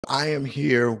I am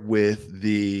here with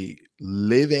the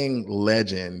living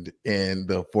legend in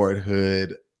the Fort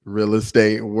Hood real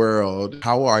estate world.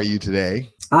 How are you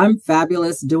today? I'm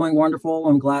fabulous, doing wonderful.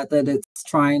 I'm glad that it's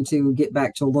trying to get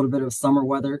back to a little bit of summer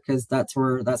weather because that's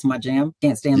my jam.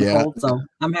 Can't stand the Yeah. cold, so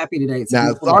I'm happy today. It's a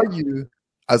Now beautiful day.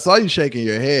 I saw you shaking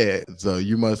your head. So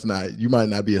you might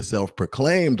not be a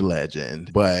self-proclaimed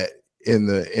legend, but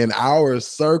in our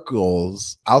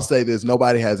circles, I'll say this,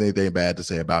 nobody has anything bad to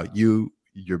say about you,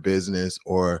 your business,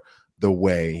 or the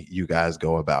way you guys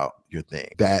go about your thing.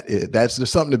 That's there's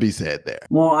something to be said there.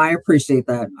 Well, I appreciate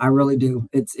that. I really do.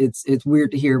 It's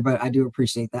weird to hear, but I do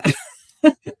appreciate that.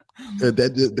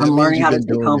 That I'm means learning you've how to been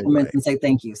take doing it compliments right. and say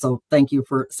thank you. So thank you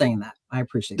for saying that. I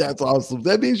appreciate that. That's awesome.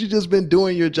 That means you just been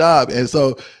doing your job. And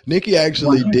so Nikki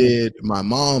actually 100. did my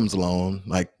mom's loan,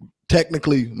 like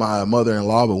technically my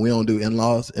mother-in-law, but we don't do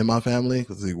in-laws in my family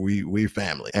because we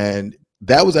family. And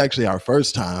that was actually our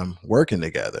first time working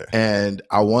together. And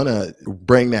I want to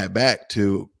bring that back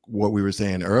to what we were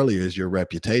saying earlier is your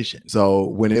reputation. So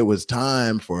when it was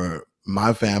time for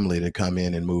my family to come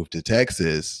in and move to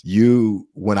Texas,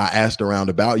 when I asked around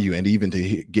about you and even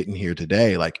to getting here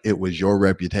today, like it was your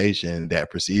reputation that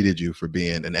preceded you for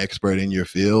being an expert in your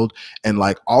field and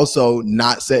like also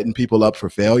not setting people up for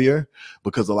failure,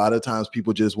 because a lot of times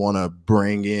people just want to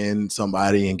bring in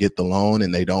somebody and get the loan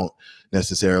and they don't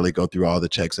necessarily go through all the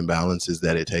checks and balances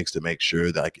that it takes to make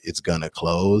sure that like, it's gonna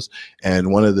close.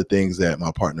 And one of the things that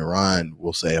my partner Ron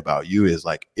will say about you is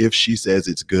like, if she says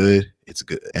it's good, it's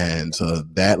good. And so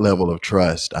that level of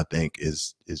trust, I think,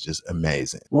 is just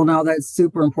amazing. Well, now that's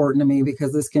super important to me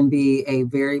because this can be a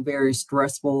very, very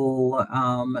stressful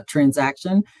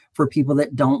transaction for people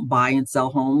that don't buy and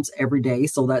sell homes every day.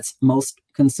 So that's most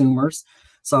consumers.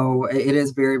 So it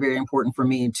is very, very important for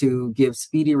me to give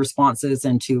speedy responses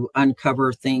and to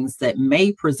uncover things that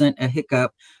may present a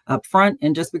hiccup up front.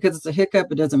 And just because it's a hiccup,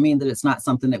 it doesn't mean that it's not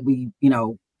something that we,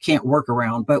 can't work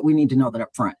around, but we need to know that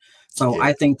up front. So Yeah.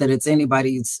 I think that it's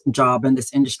anybody's job in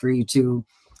this industry to,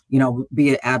 be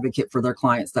an advocate for their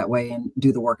clients that way and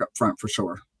do the work up front for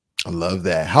sure. I love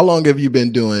that. How long have you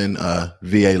been doing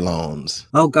VA loans?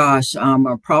 Oh gosh,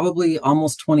 probably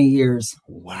almost 20 years.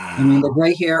 Wow. I mean, the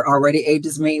gray hair already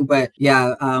ages me, but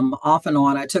yeah, off and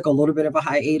on. I took a little bit of a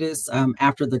hiatus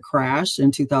after the crash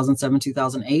in 2007,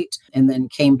 2008, and then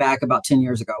came back about 10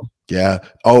 years ago. Yeah.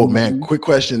 Oh man, quick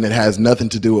question that has nothing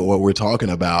to do with what we're talking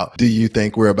about. Do you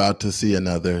think we're about to see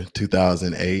another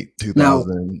 2008, 2000?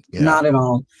 No, Yeah. not at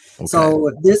all. Okay. So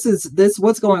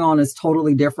what's going on is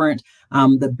totally different.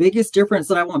 The biggest difference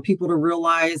that I want people to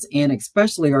realize, and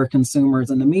especially our consumers,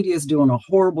 and the media is doing a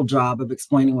horrible job of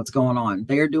explaining what's going on.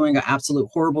 They are doing an absolute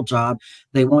horrible job.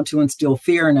 They want to instill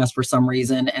fear in us for some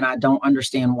reason, and I don't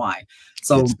understand why.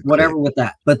 So whatever with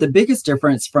that. But the biggest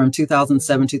difference from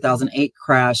 2007, 2008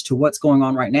 crash to what's going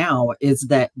on right now is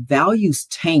that values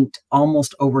tanked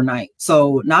almost overnight.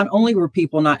 So not only were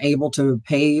people not able to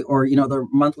pay or, their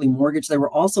monthly mortgage, they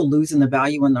were also losing the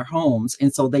value in their homes.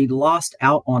 And so they lost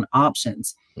out on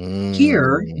options.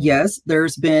 Here, yes,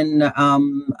 there's been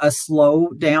a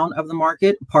slowdown of the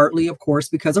market, partly, of course,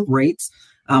 because of rates,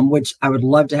 which I would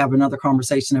love to have another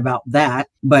conversation about that.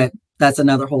 But that's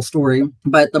another whole story.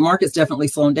 But the market's definitely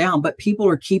slowing down, but people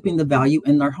are keeping the value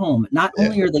in their home. Not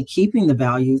only are they keeping the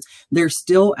values, they're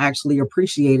still actually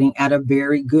appreciating at a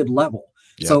very good level.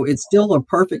 Yeah. So it's still a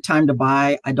perfect time to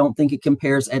buy. I don't think it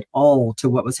compares at all to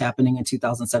what was happening in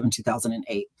 2007,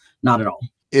 2008. Not at all.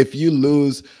 If you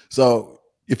lose 10%,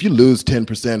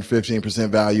 15%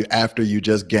 value after you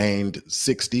just gained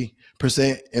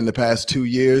 60% in the past 2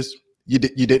 years, you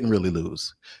didn't really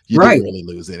lose. You didn't really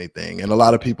lose anything. And a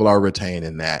lot of people are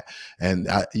retaining that. And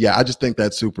I just think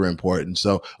that's super important.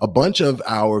 So a bunch of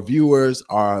our viewers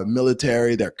are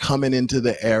military. They're coming into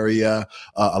the area.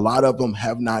 A lot of them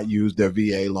have not used their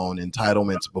VA loan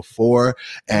entitlements before.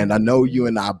 And I know you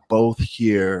and I both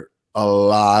hear a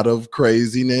lot of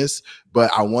craziness,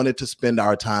 but I wanted to spend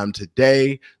our time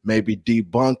today maybe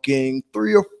debunking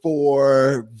 3 or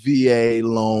 4 VA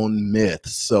loan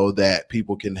myths so that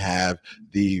people can have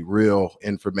the real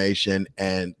information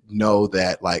and know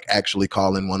that like actually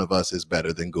calling one of us is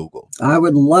better than Google. I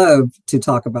would love to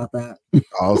talk about that.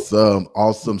 Awesome.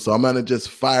 So I'm going to just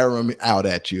fire them out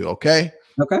at you. Okay.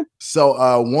 Okay.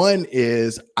 So one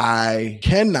is I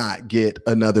cannot get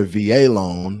another VA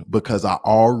loan because I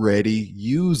already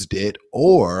used it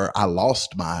or I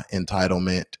lost my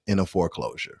entitlement in a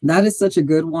foreclosure. That is such a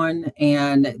good one.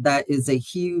 And that is a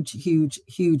huge, huge,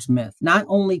 huge myth. Not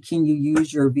only can you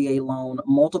use your VA loan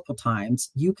multiple times,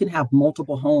 you can have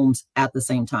multiple homes at the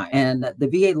same time. And the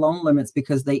VA loan limits,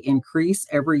 because they increase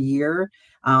every year,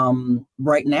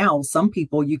 right now, some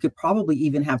people, you could probably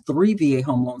even have 3 VA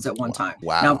home loans at one time.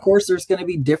 Wow. Now, of course, there's going to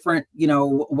be different,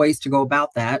 ways to go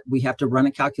about that. We have to run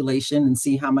a calculation and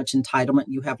see how much entitlement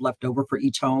you have left over for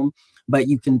each home. But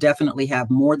you can definitely have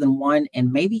more than one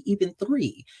and maybe even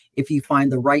 3 if you find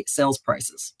the right sales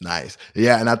prices. Nice.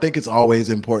 Yeah. And I think it's always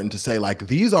important to say, like,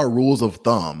 these are rules of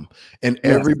thumb and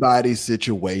everybody's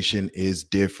situation is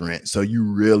different. So you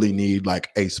really need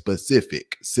like a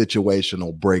specific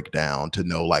situational breakdown to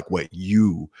know like what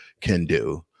you can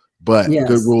do. But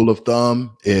good rule of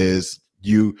thumb is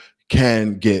you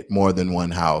can get more than one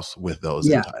house with those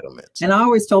entitlements. And I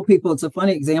always tell people, it's a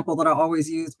funny example that I always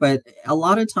use, but a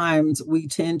lot of times we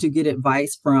tend to get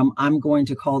advice from, I'm going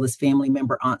to call this family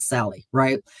member Aunt Sally,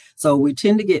 right? So we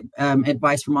tend to get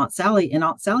advice from Aunt Sally, and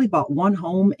Aunt Sally bought one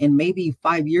home and maybe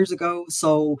 5 years ago.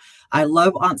 So I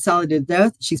love Aunt Sally to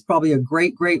death. She's probably a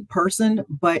great, great person,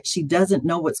 but she doesn't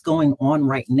know what's going on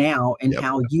right now and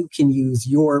how you can use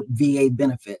your VA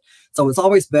benefit. So it's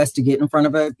always best to get in front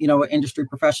of an industry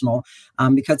professional,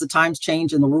 because the times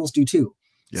change and the rules do too.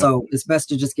 So it's best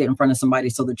to just get in front of somebody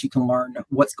so that you can learn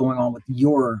what's going on with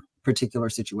your particular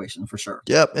situation for sure.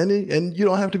 And you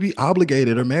don't have to be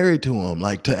obligated or married to them,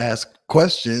 like, to ask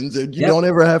questions. And you don't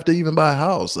ever have to even buy a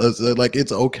house. Like,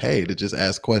 it's okay to just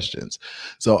ask questions.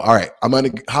 So, all right, I'm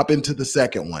going to hop into the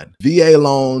second one. VA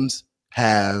loans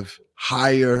have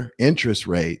higher interest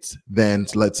rates than,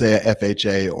 let's say, a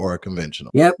FHA or a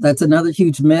conventional. Yep, that's another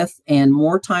huge myth. And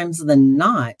more times than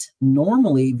not,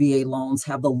 normally VA loans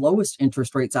have the lowest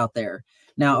interest rates out there.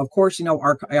 Now, of course,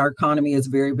 our economy is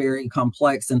very, very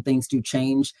complex and things do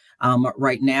change.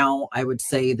 Right now, I would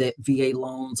say that VA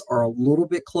loans are a little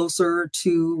bit closer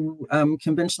to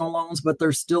conventional loans, but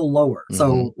they're still lower.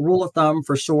 So rule of thumb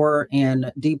for sure,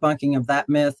 and debunking of that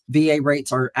myth, VA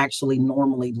rates are actually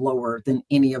normally lower than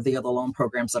any of the other loan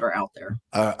programs that are out there.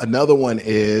 Another one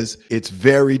is, it's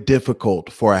very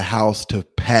difficult for a house to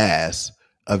pass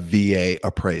a VA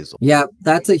appraisal. Yeah,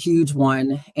 that's a huge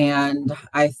one. And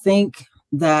I think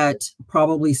that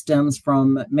probably stems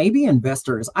from maybe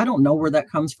investors. I don't know where that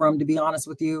comes from, to be honest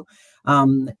with you.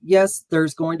 Yes,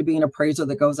 there's going to be an appraiser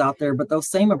that goes out there, but those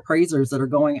same appraisers that are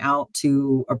going out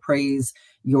to appraise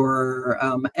your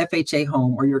FHA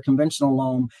home or your conventional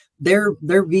loan, they're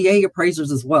VA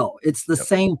appraisers as well. It's the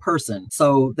same person.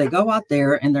 So they go out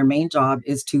there and their main job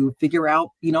is to figure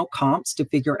out, comps, to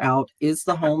figure out, is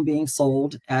the home being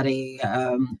sold at a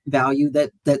value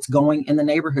that's going in the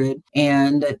neighborhood?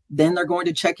 And then they're going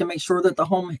to check and make sure that the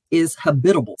home is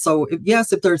habitable. So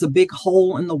if there's a big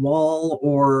hole in the wall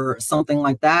or something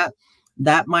like that,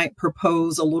 that might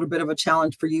propose a little bit of a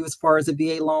challenge for you as far as a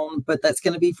VA loan, but that's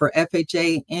going to be for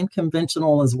FHA and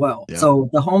conventional as well. So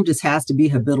the home just has to be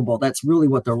habitable. That's really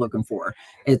what they're looking for.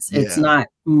 It's not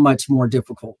much more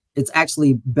difficult. It's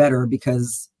actually better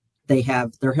because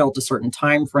they're held to certain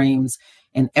time frames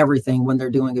and everything when they're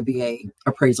doing a VA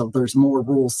appraisal. There's more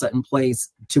rules set in place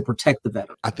to protect the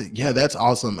veteran. I think, that's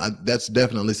awesome. That's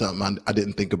definitely something I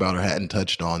didn't think about or hadn't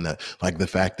touched on, that, like, the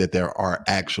fact that there are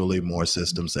actually more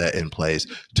systems set in place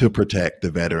to protect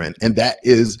the veteran. And that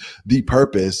is the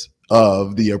purpose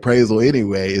of the appraisal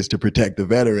anyway, is to protect the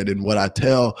veteran. And what I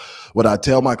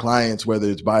tell my clients, whether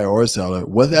it's buyer or seller,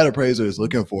 what that appraiser is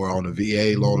looking for on a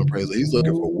VA loan appraisal, he's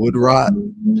looking for wood rot.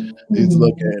 He's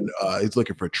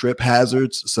looking for trip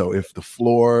hazards. So if the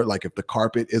floor, like if the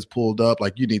carpet is pulled up,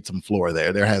 like, you need some floor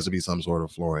there. There has to be some sort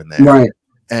of floor in there. Right.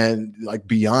 And like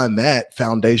beyond that,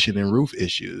 foundation and roof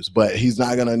issues. But he's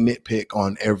not going to nitpick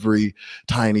on every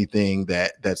tiny thing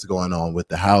that's going on with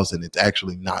the house. And it's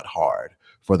actually not hard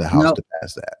for the house to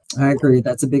pass that. I agree.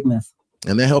 That's a big myth.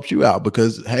 And that helps you out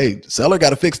because, hey, seller got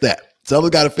to fix that.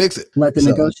 Seller got to fix it. Let the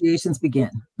negotiations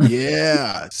begin.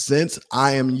 Since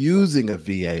I am using a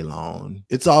VA loan,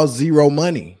 it's all zero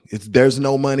money. There's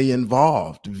no money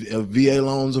involved. A VA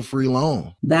loan's a free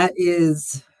loan. That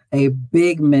is a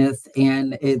big myth.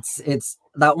 And it's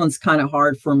that one's kind of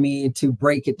hard for me to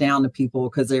break it down to people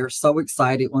because they're so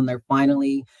excited when they're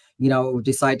finally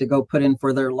decide to go put in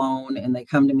for their loan, and they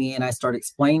come to me and I start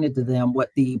explaining to them what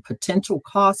the potential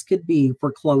cost could be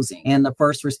for closing. And the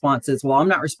first response is, well, I'm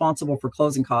not responsible for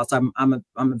closing costs. I'm a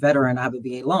veteran. I have a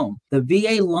VA loan. The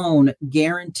VA loan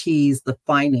guarantees the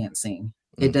financing.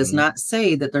 It does not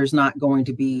say that there's not going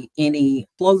to be any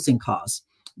closing costs.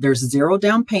 There's zero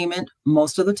down payment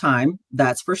most of the time,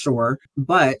 that's for sure,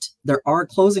 but there are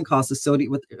closing costs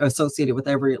associated with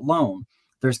every loan.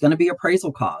 There's going to be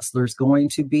appraisal costs. There's going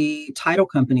to be title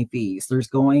company fees. There's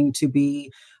going to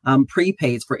be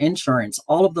prepaids for insurance,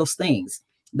 all of those things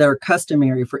that are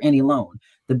customary for any loan.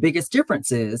 The biggest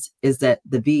difference is that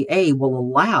the VA will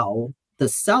allow the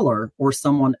seller or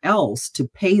someone else to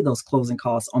pay those closing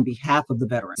costs on behalf of the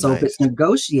veteran. So if it's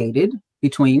negotiated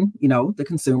between, the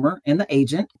consumer and the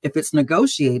agent, if it's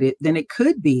negotiated, then it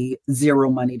could be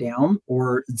zero money down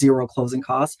or zero closing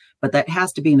costs, but that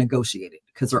has to be negotiated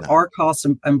because there are costs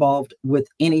involved with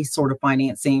any sort of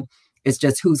financing. It's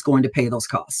just who's going to pay those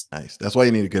costs. Nice. That's why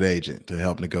you need a good agent to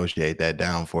help negotiate that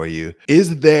down for you.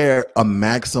 Is there a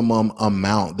maximum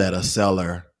amount that a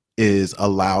seller is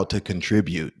allowed to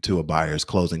contribute to a buyer's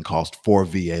closing cost for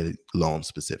VA loan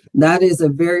specific? That is a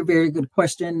very, very good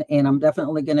question. And I'm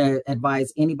definitely going to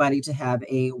advise anybody to have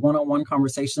a one-on-one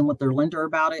conversation with their lender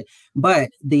about it. But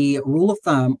the rule of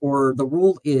thumb or the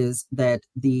rule is that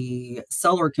the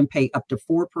seller can pay up to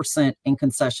 4% in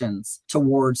concessions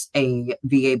towards a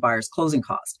VA buyer's closing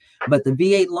cost. But the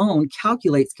VA loan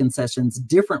calculates concessions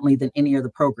differently than any other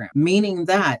program, meaning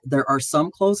that there are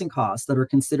some closing costs that are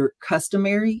considered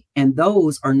customary, and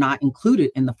those are not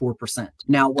included in the 4%.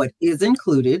 Now, what is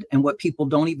included and what people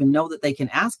don't even know that they can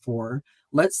ask for,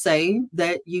 let's say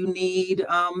that you need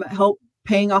help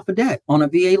paying off a debt on a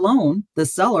VA loan, the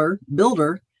seller,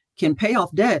 builder, can pay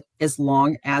off debt as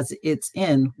long as it's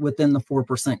within the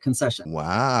 4% concession.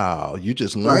 Wow, you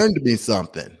just learned me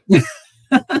something.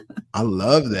 I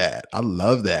love that. I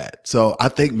love that. So I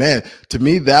think, man, to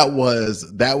me, that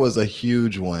was a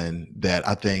huge one that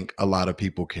I think a lot of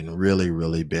people can really,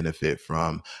 really benefit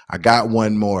from. I got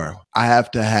one more. I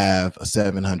have to have a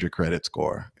 700 credit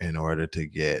score in order to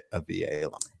get a VA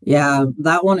loan. Yeah,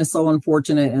 that one is so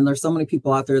unfortunate. And there's so many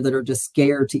people out there that are just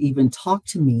scared to even talk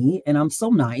to me. And I'm so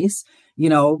nice,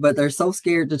 but they're so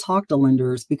scared to talk to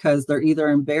lenders because they're either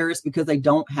embarrassed because they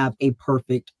don't have a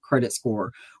perfect credit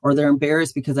score, or they're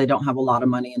embarrassed because they don't have a lot of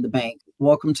money in the bank.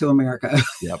 Welcome to America.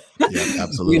 Yep,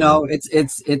 absolutely.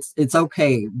 It's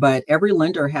okay, but every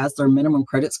lender has their minimum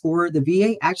credit score. The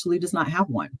VA actually does not have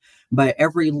one, but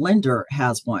every lender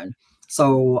has one.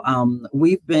 So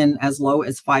we've been as low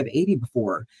as 580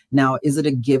 before. Now, is it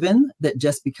a given that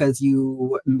just because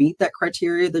you meet that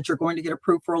criteria that you're going to get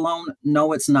approved for a loan?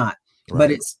 No, it's not. Right.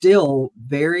 But it's still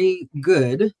very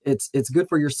good. It's good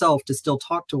for yourself to still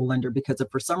talk to a lender, because if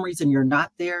for some reason you're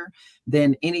not there,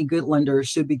 then any good lender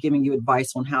should be giving you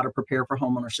advice on how to prepare for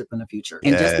homeownership in the future.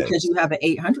 And just because you have an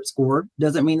 800 score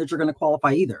doesn't mean that you're going to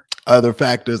qualify either. Other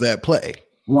factors at play.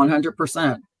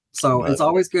 100%. So it's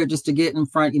always good just to get in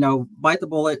front, bite the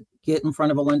bullet, get in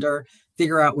front of a lender,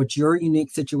 figure out what your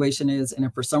unique situation is. And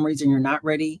if for some reason you're not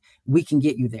ready, we can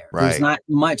get you there. Right. There's not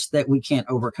much that we can't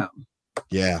overcome.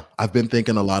 Yeah, I've been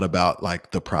thinking a lot about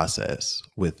like the process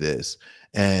with this,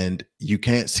 and you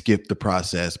can't skip the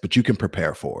process, but you can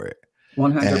prepare for it.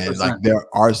 100%. And like there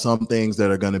are some things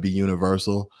that are going to be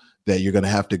universal that you're going to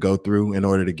have to go through in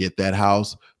order to get that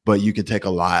house, but you can take a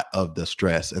lot of the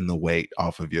stress and the weight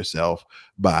off of yourself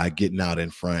by getting out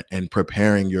in front and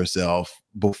preparing yourself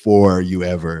before you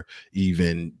ever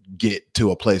even get to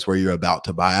a place where you're about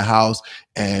to buy a house.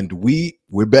 And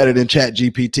we're better than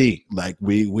ChatGPT. Like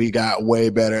we got way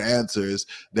better answers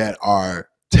that are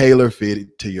tailor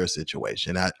fitted to your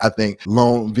situation. I think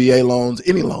VA loans,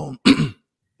 any loan,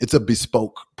 it's a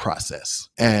bespoke process,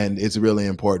 and it's really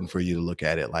important for you to look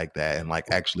at it like that and like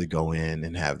actually go in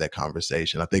and have that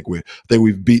conversation. I think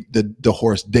we've beat the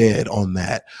horse dead on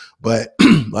that, but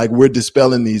like we're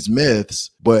dispelling these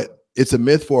myths, but it's a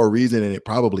myth for a reason, and it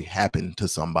probably happened to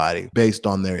somebody based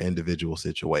on their individual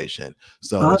situation.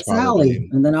 So Aunt Sally,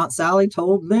 and then Aunt Sally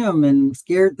told them and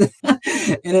scared them, and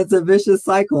it's a vicious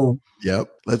cycle. Yep.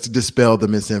 Let's dispel the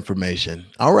misinformation.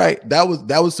 All right. That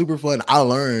was super fun. I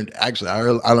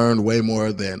learned way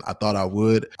more than I thought I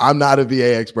would. I'm not a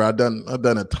VA expert. I've done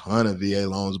a ton of VA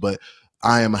loans, but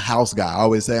I am a house guy. I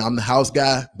always say I'm the house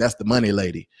guy. That's the money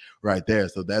lady right there.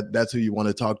 So that's who you want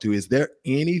to talk to. Is there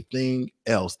anything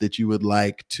else that you would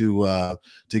like to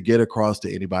get across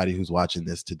to anybody who's watching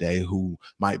this today who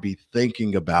might be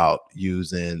thinking about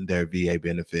using their VA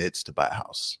benefits to buy a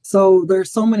house? So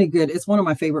there's so many good. It's one of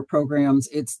my favorite programs.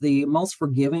 It's the most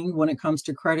forgiving when it comes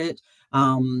to credit.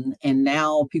 And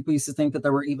now people used to think that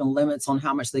there were even limits on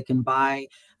how much they can buy.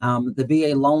 The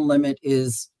VA loan limit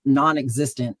is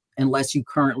non-existent unless you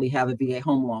currently have a VA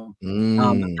home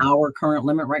loan. Our current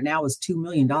limit right now is $2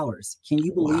 million. Can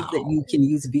you believe that you can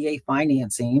use VA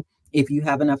financing if you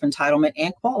have enough entitlement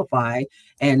and qualify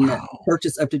and Wow.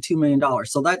 purchase up to $2 million.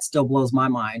 So that still blows my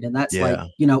mind. And that's like,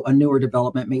 Yeah. a newer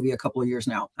development, maybe a couple of years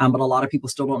now. But a lot of people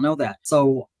still don't know that.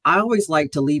 So I always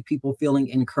like to leave people feeling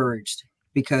encouraged,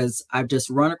 because I've just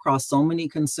run across so many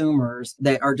consumers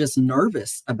that are just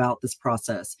nervous about this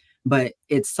process. But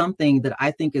it's something that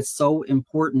I think is so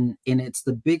important, and it's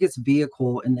the biggest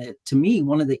vehicle, and to me,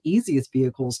 one of the easiest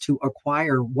vehicles to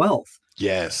acquire wealth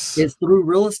Yes. is through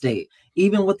real estate.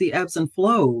 Even with the ebbs and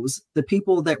flows, the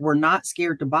people that were not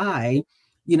scared to buy,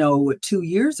 2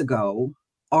 years ago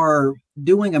are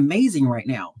doing amazing right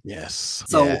now. Yes.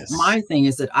 So Yes. my thing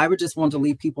is that I would just want to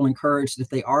leave people encouraged, if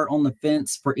they are on the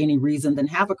fence for any reason, then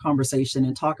have a conversation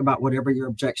and talk about whatever your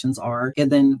objections are,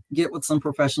 and then get with some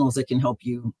professionals that can help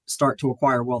you start to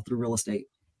acquire wealth through real estate,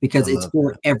 I because it's love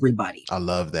for that. everybody. I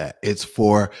love that. It's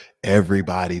for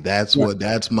everybody. Yeah.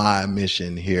 That's my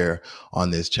mission here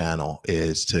on this channel,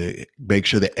 is to make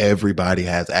sure that everybody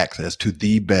has access to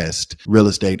the best real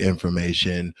estate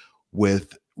information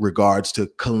with regards to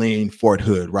Killeen, Fort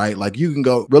Hood, right? Like, you can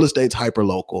go, real estate's hyper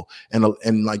local, and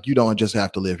like, you don't just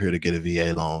have to live here to get a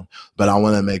VA loan. But I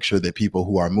want to make sure that people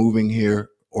who are moving here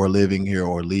or living here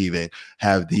or leaving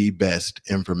have the best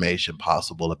information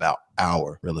possible about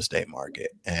our real estate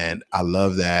market. And I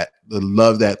love that.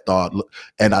 Love that thought.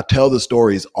 And I tell the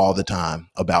stories all the time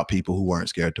about people who weren't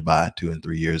scared to buy 2 and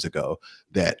 3 years ago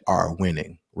that are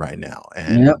winning right now,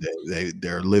 and Yep.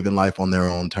 they're living life on their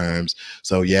own terms.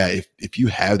 So yeah, if you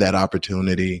have that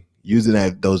opportunity, using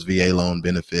those VA loan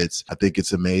benefits, I think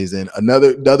it's amazing.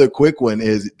 Another quick one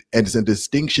is, and it's a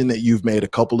distinction that you've made a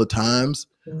couple of times.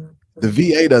 The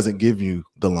VA doesn't give you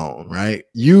the loan, right?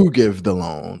 You give the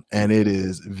loan, and it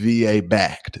is VA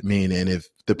backed, meaning if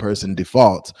the person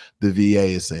defaults, the VA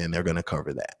is saying they're going to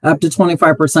cover that. Up to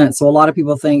 25%. So a lot of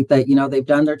people think that, they've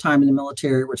done their time in the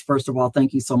military, which, first of all,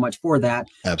 thank you so much for that.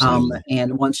 Absolutely.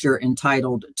 And once you're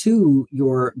entitled to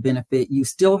your benefit, you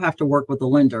still have to work with the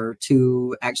lender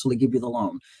to actually give you the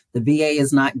loan. The VA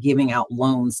is not giving out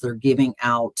loans. They're giving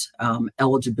out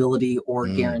eligibility or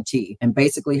guarantee. And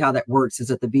basically how that works is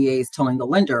that the VA is telling the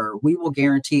lender, we will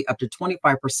guarantee up to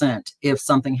 25% if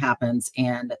something happens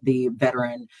and the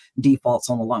veteran defaults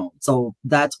on the loan. So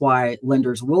that's why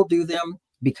lenders will do them,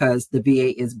 because the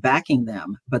VA is backing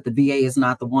them, but the VA is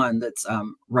not the one that's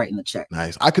writing the check.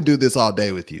 Nice. I could do this all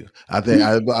day with you. I think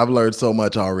I've learned so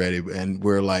much already, and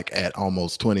we're like at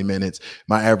almost 20 minutes.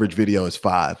 My average video is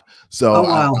 5. So Oh,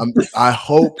 wow. I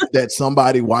hope that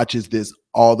somebody watches this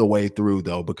all the way through,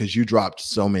 though, because you dropped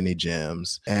so many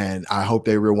gems, and I hope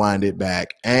they rewind it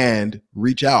back and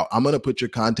reach out. I'm going to put your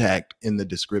contact in the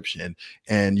description,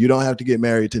 and you don't have to get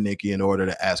married to Nikki in order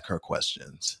to ask her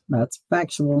questions. That's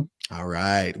factual. All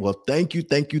right. Well, thank you so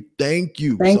Thank much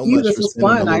you. for This was spending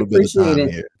fun. a I little bit of appreciate time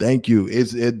it. here. Thank you.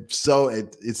 It's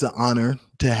an honor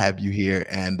to have you here,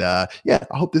 and yeah,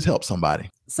 I hope this helps somebody.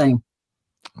 Same.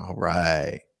 All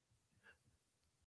right.